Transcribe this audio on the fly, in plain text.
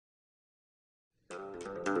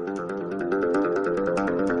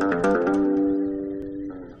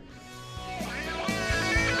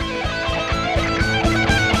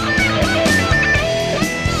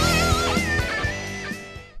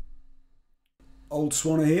Old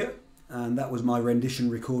Swanner here, and that was my rendition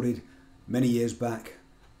recorded many years back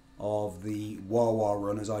of the wah-wah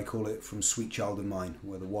run, as I call it, from Sweet Child of Mine,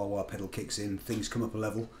 where the wah-wah pedal kicks in, things come up a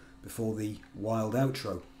level before the wild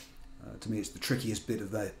outro. To me it's the trickiest bit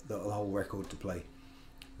of the whole record to play,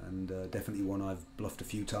 and definitely one I've bluffed a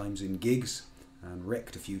few times in gigs and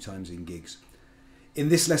wrecked a few times in gigs. In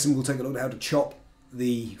this lesson we'll take a look at how to chop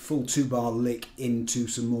the full 2-bar lick into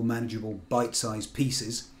some more manageable bite-sized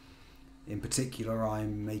pieces. In particular,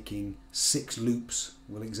 I'm making 6 loops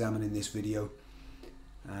we'll examine in this video,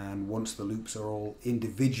 and once the loops are all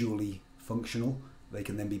individually functional, they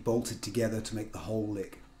can then be bolted together to make the whole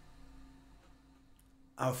lick.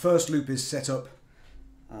 Our first loop is set up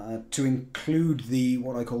to include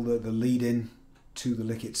what I call the lead-in to the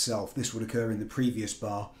lick itself. This would occur in the previous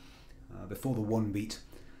bar before the 1 beat.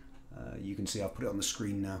 You can see I've put it on the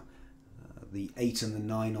screen now. The 8 and the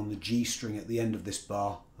 9 on the G string at the end of this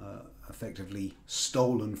bar, effectively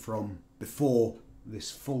stolen from before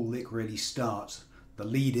this full lick really starts, the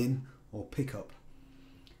lead-in or pickup.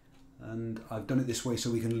 And I've done it this way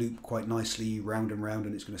so we can loop quite nicely round and round,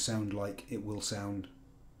 and it's going to sound like it will sound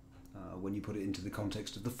when you put it into the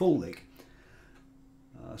context of the full lick.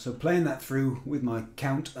 So playing that through with my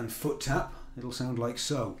count and foot tap, it'll sound like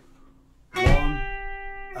so. 1,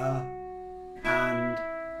 and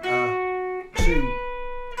 2,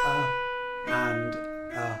 and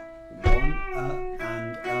 1,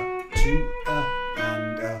 and 2,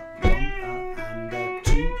 and 1, and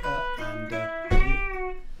 2,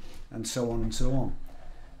 and so on and so on.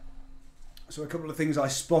 So a couple of things I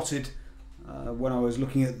spotted when I was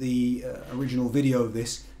looking at the original video of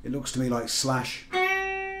this. It looks to me like Slash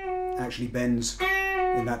actually bends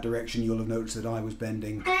in that direction. You'll have noticed that I was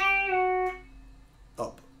bending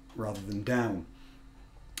up rather than down.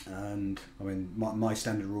 And I mean, my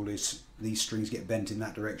standard rule is these strings get bent in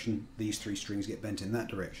that direction, these 3 strings get bent in that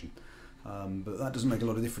direction. But that doesn't make a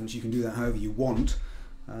lot of difference. You can do that however you want.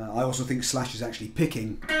 I also think Slash is actually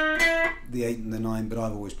picking the 8 and the 9, but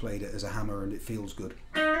I've always played it as a hammer and it feels good.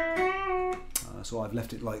 So I've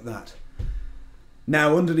left it like that.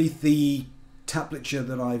 Now underneath the taplature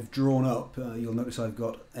that I've drawn up, you'll notice I've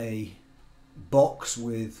got a box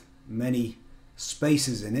with many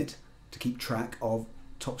spaces in it to keep track of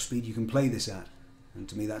top speed you can play this at, and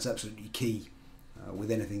to me that's absolutely key with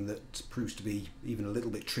anything that proves to be even a little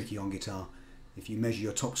bit tricky on guitar. If you measure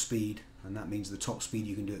your top speed, and that means the top speed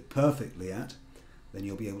you can do it perfectly at, then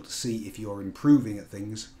you'll be able to see if you're improving at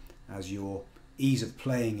things. As your ease of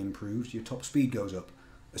playing improves, your top speed goes up,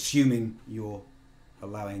 assuming you're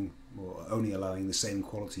allowing or only allowing the same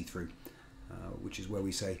quality through, which is where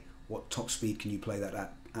we say what top speed can you play that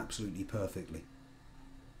at absolutely perfectly.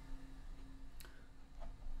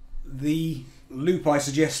 The loop I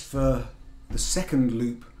suggest for the second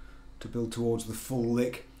loop to build towards the full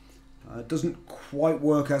lick doesn't quite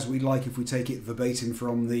work as we'd like if we take it verbatim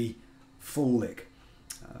from the full lick.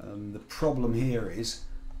 The problem here is,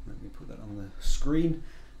 let me put that on the screen,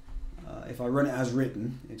 if I run it as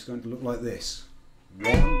written, it's going to look like this. 1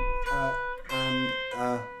 and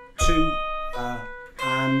 2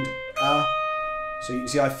 and so you can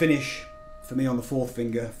see I finish, for me, on the 4th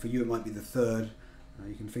finger. For you it might be the 3rd.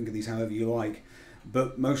 You can finger these however you like,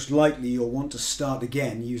 but most likely you'll want to start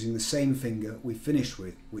again using the same finger we finished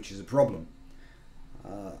with, which is a problem.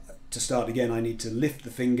 To start again I need to lift the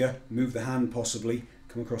finger, move the hand possibly,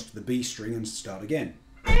 come across to the B string and start again.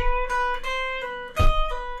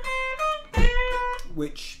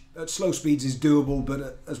 Which at slow speeds is doable,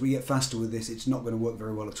 but as we get faster with this it's not going to work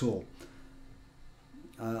very well at all.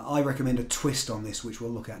 I recommend a twist on this, which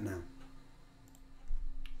we'll look at now.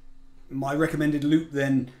 My recommended loop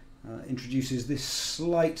then introduces this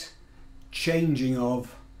slight changing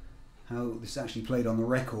of how this is actually played on the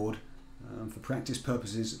record for practice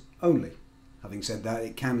purposes only. Having said that,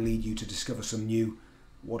 it can lead you to discover some new,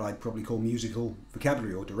 what I'd probably call musical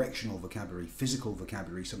vocabulary or directional vocabulary, physical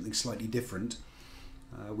vocabulary, something slightly different,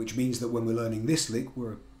 which means that when we're learning this lick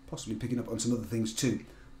we're possibly picking up on some other things too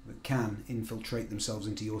that can infiltrate themselves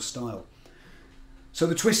into your style. So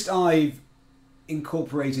the twist I've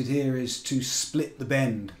incorporated here is to split the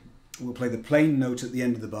bend. We'll play the plain note at the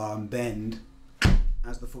end of the bar and bend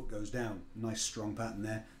as the foot goes down. Nice strong pattern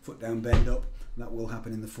there. Foot down, bend up. That will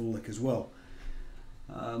happen in the full lick as well.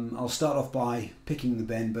 I'll start off by picking the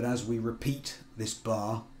bend, but as we repeat this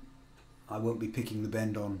bar I won't be picking the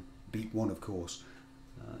bend on beat 1, of course.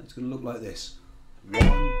 It's going to look like this.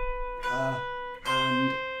 1 and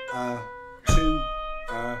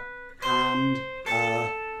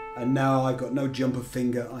I've got no jump of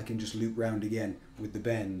finger, I can just loop round again with the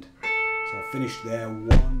bend. So I finished there,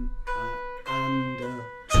 1 and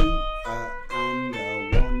 2 and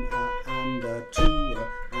 1 and 2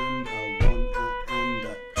 and 1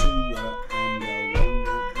 and 2 and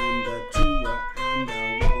 1 and 2 and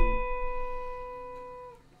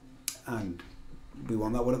 1. And we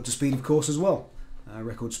want that one up to speed, of course, as well.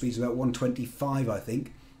 Record speed's about 125, I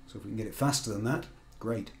think. So if we can get it faster than that,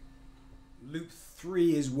 great. Loop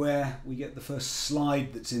 3 is where we get the first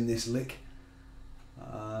slide that's in this lick.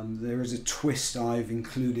 There is a twist I've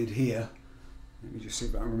included here. Let me just see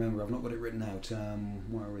if I can remember. I've not got it written out.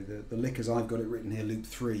 Where are we? The lick as I've got it written here, loop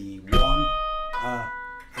 3. 1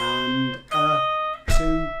 and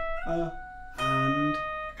 2 and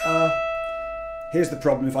Here's the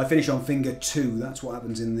problem. If I finish on finger 2, that's what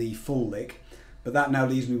happens in the full lick. But that now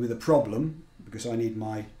leaves me with a problem, because I need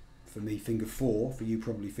for me, finger 4, for you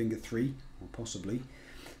probably finger 3, or possibly.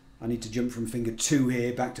 I need to jump from finger 2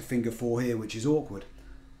 here back to finger 4 here, which is awkward.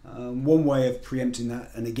 One way of preempting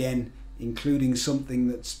that, and again, including something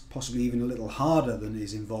that's possibly even a little harder than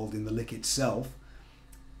is involved in the lick itself,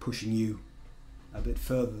 pushing you a bit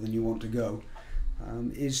further than you want to go,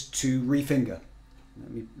 is to refinger.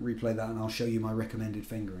 Let me replay that and I'll show you my recommended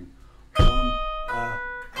fingering. 1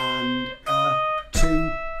 and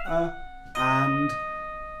 2 and.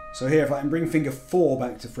 So here, if I can bring finger 4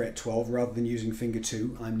 back to fret 12 rather than using finger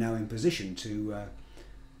 2, I'm now in position to,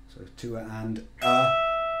 so 2 and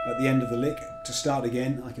at the end of the lick. To start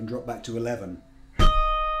again, I can drop back to 11.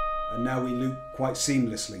 And now we loop quite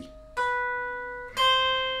seamlessly.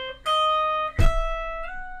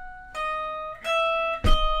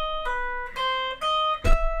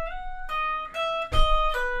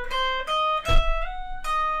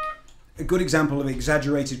 A good example of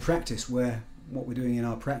exaggerated practice where what we're doing in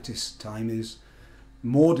our practice time is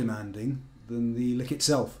more demanding than the lick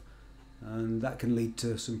itself, and that can lead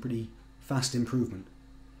to some pretty fast improvement.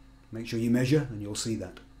 Make sure you measure and you'll see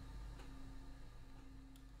that.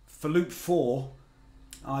 For loop 4,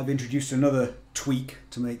 I've introduced another tweak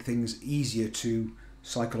to make things easier to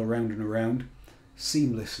cycle around and around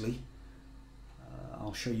seamlessly.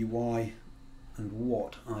 I'll show you why and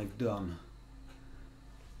what I've done.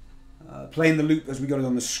 Playing the loop as we got it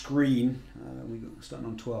on the screen, we're starting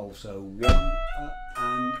on 12, so 1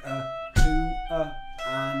 and 2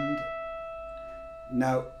 and.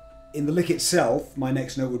 Now in the lick itself my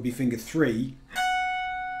next note would be finger 3,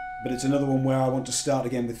 but it's another one where I want to start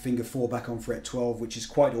again with finger 4 back on fret 12, which is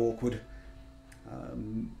quite awkward.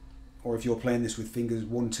 Or if you're playing this with fingers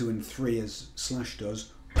 1, 2 and 3 as Slash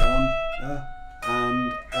does, 1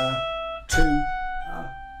 and 2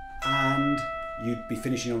 and. You'd be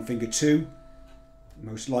finishing on finger 2,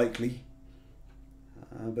 most likely,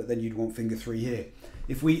 but then you'd want finger 3 here.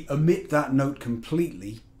 If we omit that note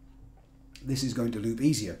completely, this is going to loop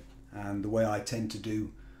easier. And the way I tend to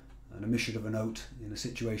do an omission of a note in a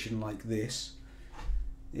situation like this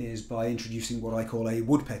is by introducing what I call a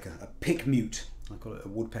woodpecker, a pick mute. I call it a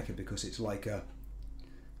woodpecker because it's like a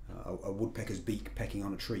woodpecker's beak pecking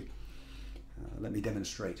on a tree. Let me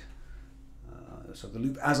demonstrate. So the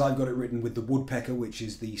loop as I've got it written with the woodpecker, which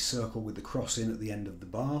is the circle with the cross in at the end of the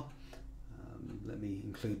bar. Let me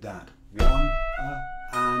include that. 1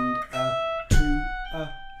 and 2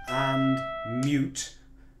 and mute.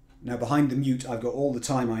 Now behind the mute I've got all the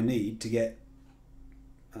time I need to get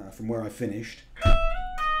from where I finished,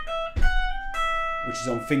 which is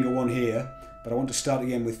on finger 1 here, but I want to start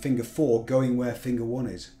again with finger 4 going where finger 1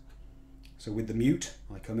 is. So with the mute,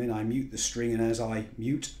 I come in, I mute the string, and as I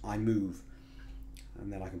mute, I move.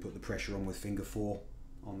 And then I can put the pressure on with finger 4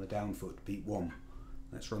 on the down foot, beat 1.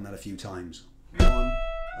 Let's run that a few times. 1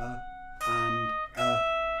 and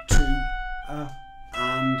 2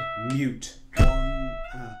 and mute. 1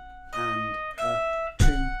 and 2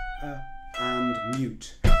 and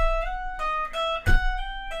mute.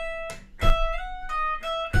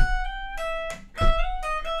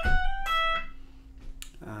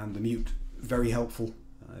 And the mute, very helpful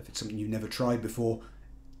if it's something you've never tried before.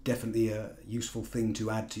 Definitely a useful thing to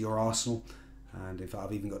add to your arsenal, and in fact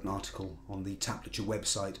I've even got an article on the Taplature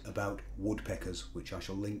website about woodpeckers, which I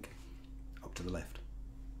shall link up to the left.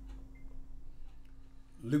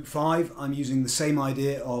 Loop 5, I'm using the same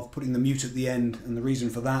idea of putting the mute at the end, and the reason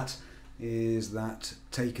for that is that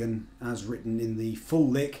taken as written in the full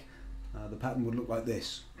lick, the pattern would look like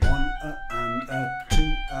this. 1 and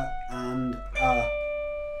 2 and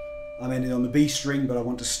I'm ending on the B string, but I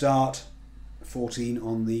want to start 14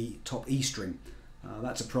 on the top E string.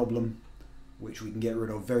 That's a problem which we can get rid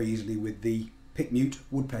of very easily with the pick mute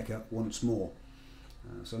woodpecker once more.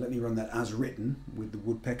 So let me run that as written with the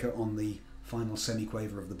woodpecker on the final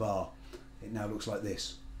semiquaver of the bar. it now looks like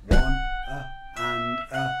this. 1 and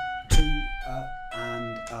 2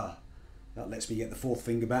 and That lets me get the fourth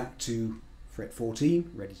finger back to fret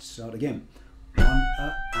 14, ready to start again. 1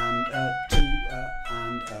 and 2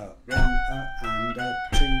 and 1 and 2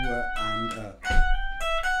 and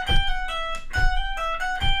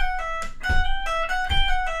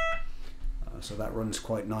so that runs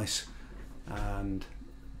quite nice and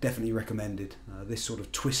definitely recommended. This sort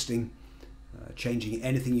of twisting, changing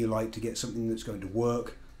anything you like to get something that's going to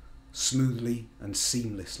work smoothly and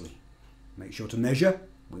seamlessly. Make sure to measure.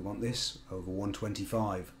 We want this over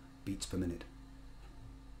 125 beats per minute.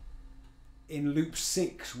 In loop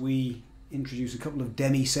 6 we introduce a couple of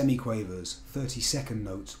demisemiquavers, 30-second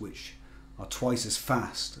notes, which are twice as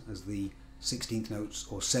fast as the 16th notes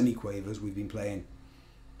or semiquavers we've been playing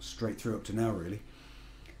straight through up to now, really.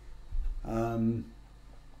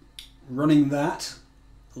 Running that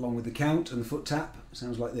along with the count and the foot tap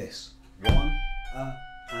sounds like this. 1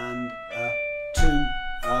 and 2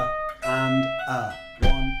 and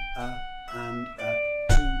 1 and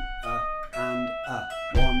 2 and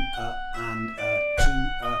 1 and 2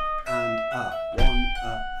 and 1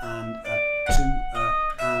 and 2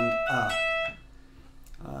 and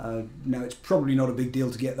now it's probably not a big deal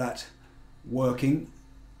to get that working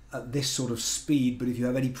at this sort of speed, but if you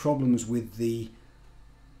have any problems with the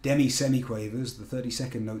demisemiquavers, the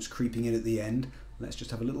 30-second notes creeping in at the end, let's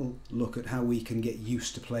just have a little look at how we can get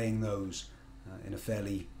used to playing those in a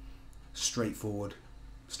fairly straightforward,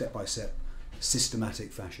 step-by-step,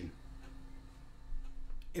 systematic fashion.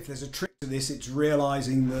 If there's a trick to this, it's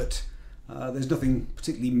realizing that there's nothing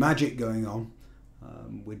particularly magic going on.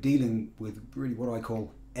 We're dealing with really what I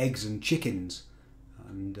call eggs and chickens,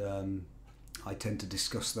 and I tend to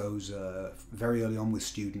discuss those very early on with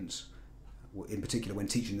students, in particular when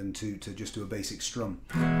teaching them to just do a basic strum.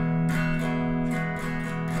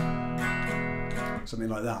 Something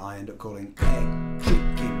like that I end up calling egg,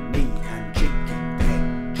 chicken, me and chicken,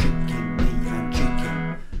 egg, chicken, me and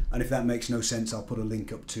chicken. And if that makes no sense, I'll put a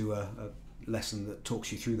link up to a lesson that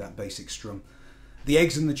talks you through that basic strum. The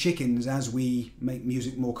eggs and the chickens, as we make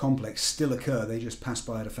music more complex, still occur, they just pass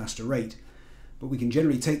by at a faster rate. But we can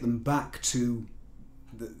generally take them back to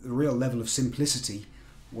the real level of simplicity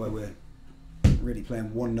where we're really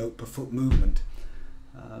playing one note per foot movement.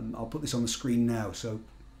 I'll put this on the screen now. So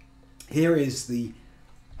here is the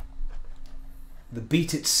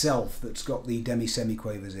beat itself that's got the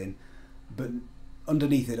demisemiquavers in, but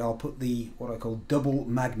underneath it I'll put the what I call double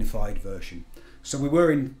magnified version. So we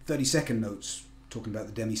were in 30-second notes talking about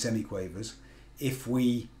the demisemiquavers. If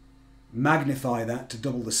we magnify that to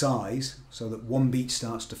double the size so that one beat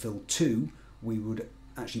starts to fill 2, we would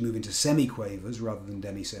actually move into semiquavers rather than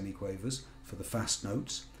demisemiquavers for the fast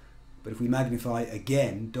notes. But if we magnify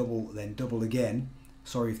again, double, then double again,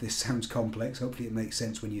 sorry if this sounds complex, hopefully it makes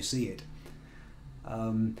sense when you see it,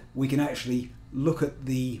 we can actually look at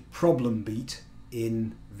the problem beat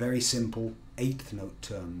in very simple 8th note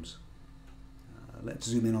terms. Let's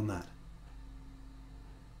zoom in on that.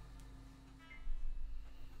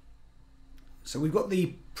 So we've got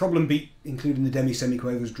the problem beat, including the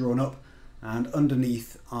demisemiquavers, drawn up, and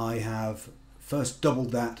underneath I have first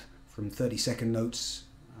doubled that from 30-second notes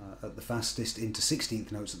at the fastest into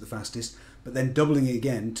 16th notes at the fastest, but then doubling it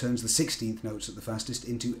again turns the 16th notes at the fastest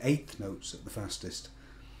into 8th notes at the fastest.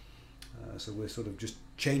 So we're sort of just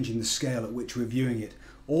changing the scale at which we're viewing it.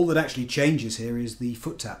 All that actually changes here is the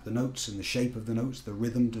foot tap, the notes and the shape of the notes. The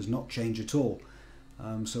rhythm does not change at all.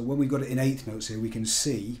 So when we've got it in 8th notes here, we can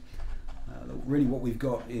see really what we've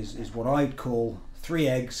got is what I'd call 3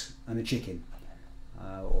 eggs and a chicken,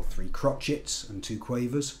 or 3 crotchets and 2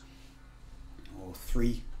 quavers, or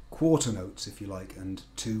 3 quarter notes if you like, and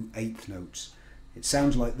 2 8th notes. It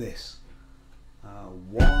sounds like this: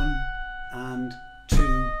 1 and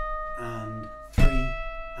 2 and 3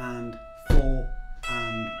 and 4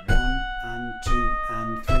 and 1 and 2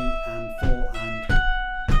 and 3 and 4 and...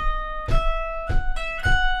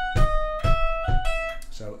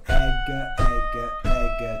 So egg,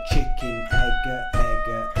 chicken, egg,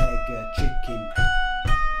 chicken.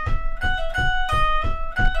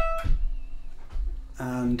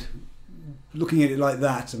 And looking at it like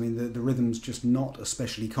that, I mean, the rhythm's just not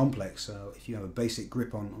especially complex. So if you have a basic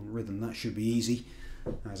grip on rhythm, that should be easy.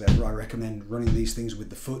 As ever, I recommend running these things with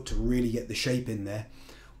the foot to really get the shape in there.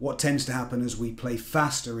 What tends to happen as we play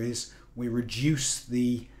faster is we reduce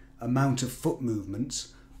the amount of foot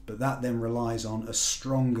movements, but that then relies on a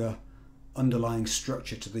stronger underlying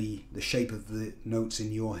structure to the shape of the notes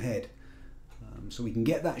in your head. So we can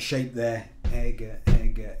get that shape there, egg,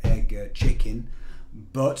 chicken,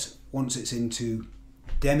 but once it's into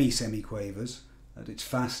demisemiquavers at its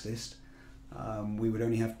fastest, we would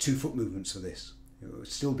only have 2 foot movements for this. It would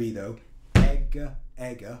still be though egg,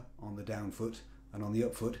 egger on the down foot, and on the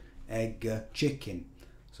up foot egg, chicken.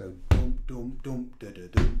 So dum dum dum da da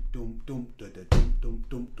dum dum dum da da dum dum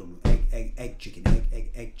dum dum, egg egg egg chicken, egg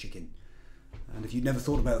egg egg chicken. And if you'd never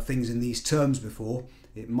thought about things in these terms before,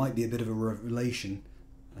 it might be a bit of a revelation,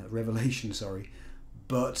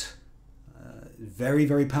 but very,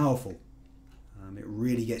 very powerful. It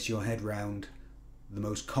really gets your head round the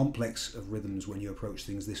most complex of rhythms when you approach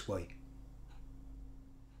things this way.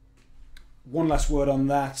 One last word on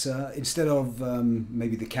that. Instead of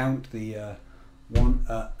maybe the count, the one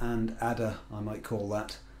and adder, I might call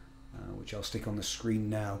that, which I'll stick on the screen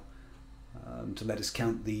now, to let us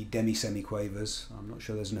count the demisemiquavers. I'm not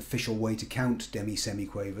sure there's an official way to count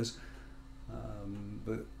demisemiquavers,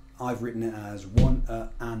 but I've written it as one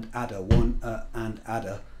and adder, one and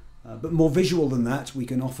adder. But more visual than that, we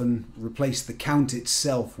can often replace the count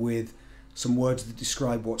itself with some words that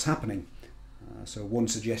describe what's happening. So one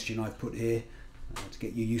suggestion I've put here to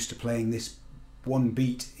get you used to playing this one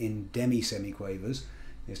beat in demisemiquavers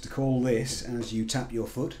is to call this, as you tap your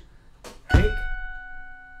foot, pick,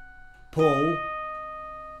 pull,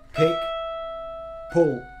 pick,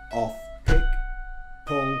 pull off, pick,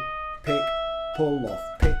 pull, pick, pull off,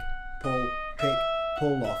 pick, pull, pick,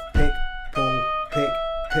 pull off, pick, pull, pick,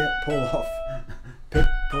 pull off, pick,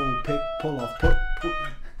 pull, pick, pull off, pull.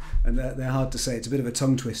 And they're hard to say. It's a bit of a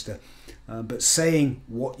tongue twister, but saying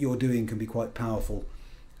what you're doing can be quite powerful.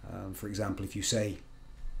 For example, if you say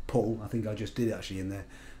pull, I think I just did actually in there.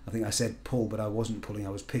 I think I said pull, but I wasn't pulling, I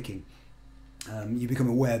was picking. You become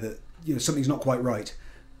aware that something's not quite right,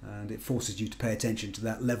 and it forces you to pay attention to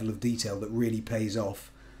that level of detail that really pays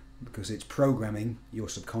off, because it's programming your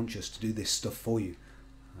subconscious to do this stuff for you.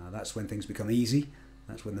 That's when things become easy.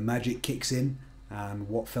 That's when the magic kicks in, and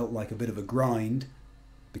what felt like a bit of a grind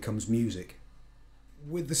becomes music.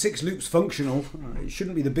 With the 6 loops functional, it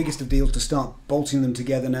shouldn't be the biggest of deals to start bolting them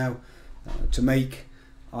together now to make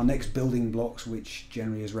our next building blocks, which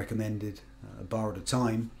generally is recommended a bar at a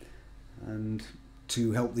time. And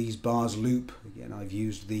to help these bars loop, again, I've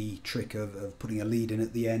used the trick of putting a lead in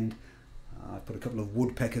at the end. I've put a couple of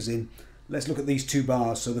woodpeckers in. Let's look at these 2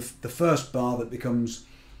 bars. So the first bar that becomes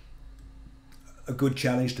a good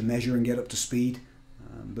challenge to measure and get up to speed,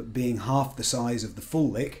 but being half the size of the full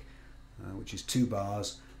lick, which is 2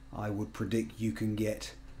 bars, I would predict you can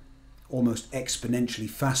get almost exponentially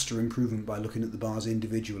faster improvement by looking at the bars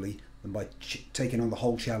individually than by taking on the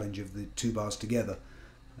whole challenge of the 2 bars together.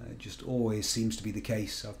 It just always seems to be the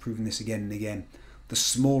case. I've proven this again and again. The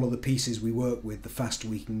smaller the pieces we work with, the faster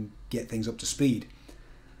we can get things up to speed.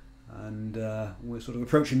 And we're sort of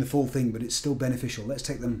approaching the full thing, but it's still beneficial. Let's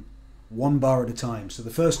take them 1 bar at a time. So the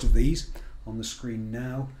first of these on the screen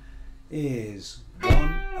now is 1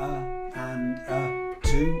 and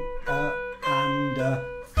 2 and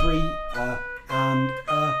 3 and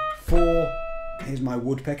 4. Here's my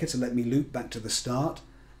woodpecker to let me loop back to the start,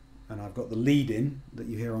 and I've got the lead in that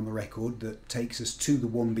you hear on the record that takes us to the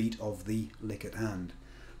 1 beat of the lick at hand.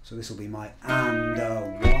 So this will be my and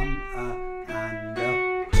 1 and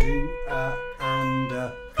 2 and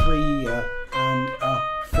 3 and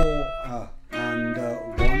 4 and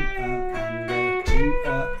 1 and 2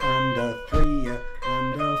 and 3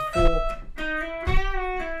 and 4.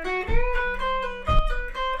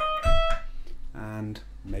 And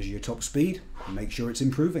measure your top speed and make sure it's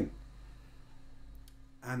improving.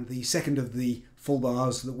 And the second of the full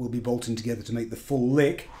bars that we'll be bolting together to make the full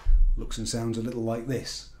lick looks and sounds a little like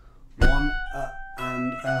this. 1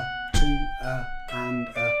 and 2 and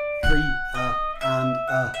 3 and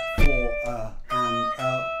 4 and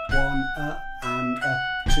 1 and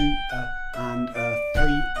 2 and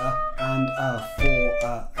 3 and 4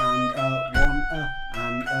 and 1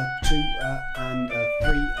 and 2 and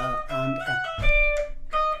 3 and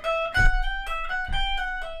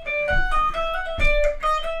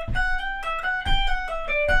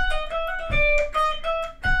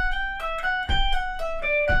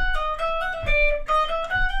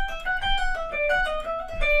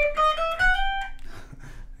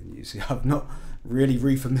see, I've not really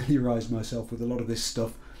refamiliarised myself with a lot of this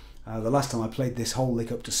stuff. The last time I played this whole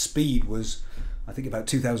lick up to speed was, I think, about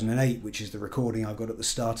 2008, which is the recording I've got at the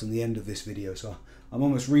start and the end of this video. So I'm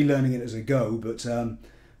almost relearning it as I go, but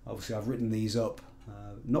obviously I've written these up.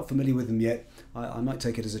 Not familiar with them yet. I might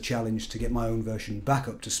take it as a challenge to get my own version back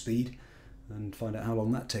up to speed and find out how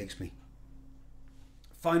long that takes me.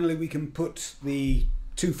 Finally, we can put the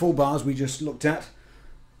 2 full bars we just looked at.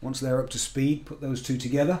 Once they're up to speed, put those 2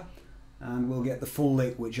 together and we'll get the full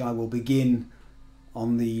lick, which I will begin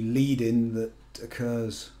on the lead-in that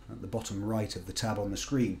occurs at the bottom right of the tab on the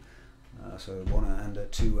screen. So 1 and a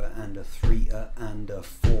 2 and a 3 and a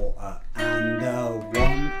 4 and a 1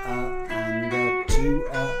 and a 2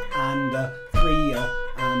 and a 3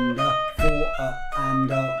 and a 4 and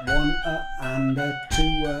a 1 and a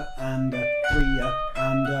 2 and a 3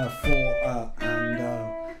 and a 4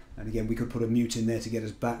 and again we could put a mute in there to get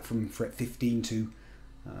us back from fret 15 to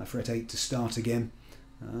fret 8 to start again,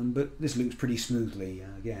 but this loops pretty smoothly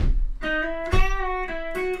again.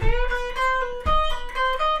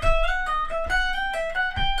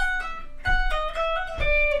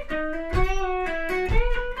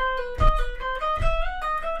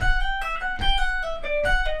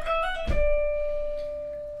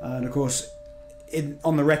 And of course,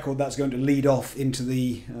 on the record, that's going to lead off into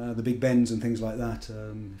the big bends and things like that,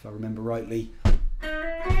 if I remember rightly.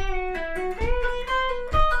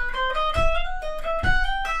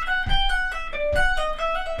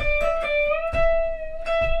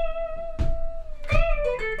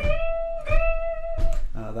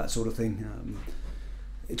 That sort of thing.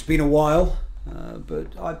 It's been a while, but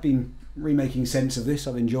I've been remaking sense of this.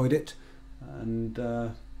 I've enjoyed it, and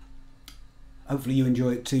hopefully you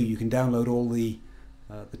enjoy it too. You can download all the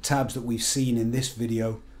tabs that we've seen in this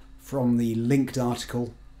video from the linked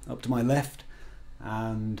article up to my left,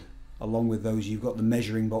 and along with those you've got the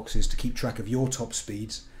measuring boxes to keep track of your top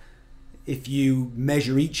speeds. If you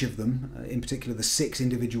measure each of them, in particular the 6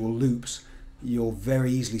 individual loops, you'll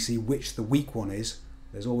very easily see which the weak one is.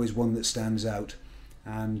 There's always one that stands out,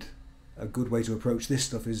 and a good way to approach this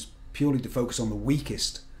stuff is purely to focus on the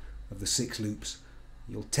weakest of the 6 loops.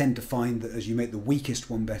 You'll tend to find that as you make the weakest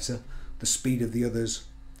one better, the speed of the others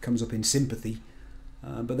comes up in sympathy,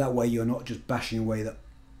 but that way you're not just bashing away, that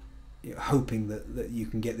you're hoping that you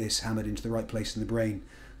can get this hammered into the right place in the brain.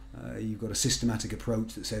 You've got a systematic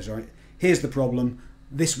approach that says, all right, here's the problem,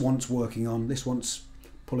 this wants working on, this wants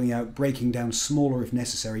pulling out, breaking down smaller if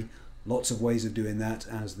necessary. Lots of ways of doing that,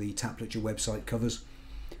 as the Taplature website covers.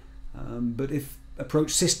 But if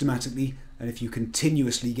approached systematically, and if you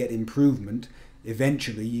continuously get improvement,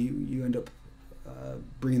 eventually you end up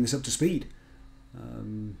bringing this up to speed.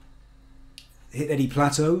 Hit any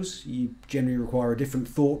plateaus, you generally require a different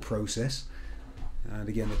thought process. And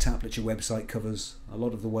again, the Taplature website covers a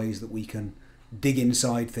lot of the ways that we can dig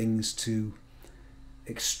inside things to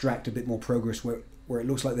extract a bit more progress where it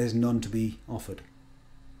looks like there's none to be offered.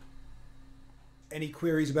 Any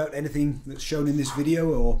queries about anything that's shown in this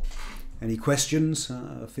video, or any questions,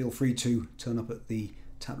 feel free to turn up at the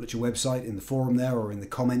Taplature website in the forum there, or in the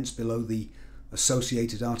comments below the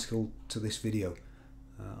associated article to this video.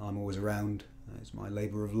 I'm always around. It's my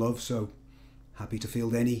labour of love, so happy to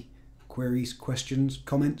field any queries, questions,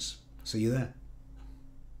 comments. See you there.